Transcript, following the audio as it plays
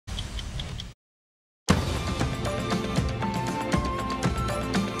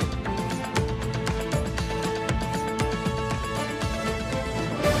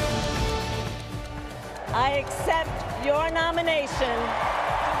accept your nomination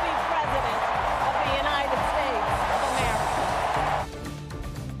to be President of the United States of America.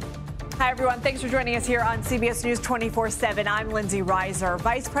 Hi, everyone. Thanks for joining us here on CBS News 24/7. I'm Lindsey Reiser.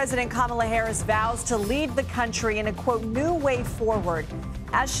 Vice President Kamala Harris vows to lead the country in a, quote, new way forward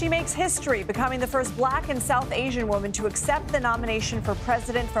as she makes history, becoming the first Black and South Asian woman to accept the nomination for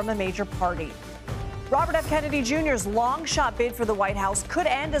president from a major party. Robert F. Kennedy Jr.'s long-shot bid for the White House could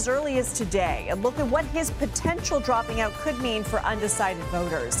end as early as today. A look at what his potential dropping out could mean for undecided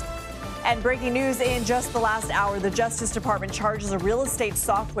voters. And breaking news in just the last hour, the Justice Department charges a real estate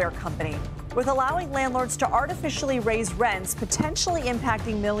software company with allowing landlords to artificially raise rents, potentially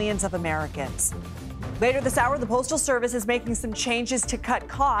impacting millions of Americans. Later this hour, the Postal Service is making some changes to cut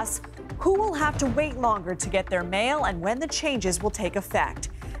costs. Who will have to wait longer to get their mail and when the changes will take effect?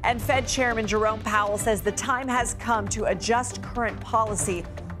 And Fed Chairman Jerome Powell says the time has come to adjust current policy.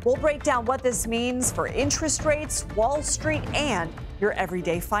 We'll break down what this means for interest rates, Wall Street, and your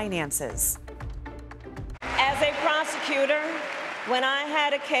everyday finances. As a prosecutor, when I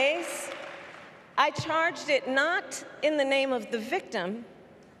had a case, I charged it not in the name of the victim,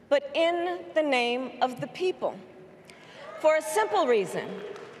 but in the name of the people. For a simple reason.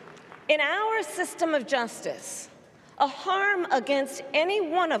 In our system of justice, a harm against any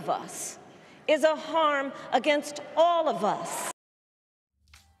one of us is a harm against all of us.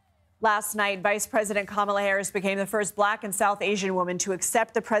 Last night, Vice President Kamala Harris became the first Black and South Asian woman to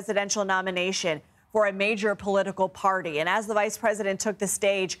accept the presidential nomination for a major political party. And as the vice president took the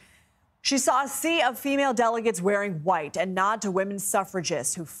stage, she saw a sea of female delegates wearing white, a nod to women's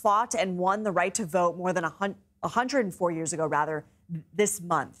suffragists who fought and won the right to vote more than 104 years ago, this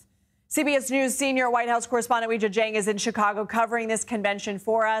month. CBS News senior White House correspondent Weijia Jiang is in Chicago covering this convention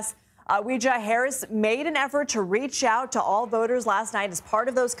for us. Weijia, Harris made an effort to reach out to all voters last night. As part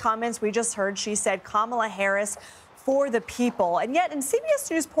of those comments we just heard, she said Kamala Harris for the people. And yet in CBS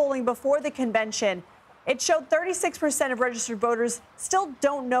News polling before the convention, it showed 36% of registered voters still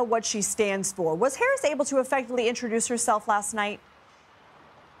don't know what she stands for. Was Harris able to effectively introduce herself last night?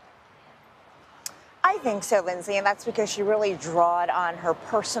 I think so, Lindsay, and that's because she really drawed on her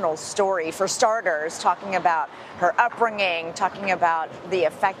personal story. For starters, talking about her upbringing, talking about the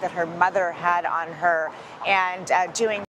effect that her mother had on her, and doing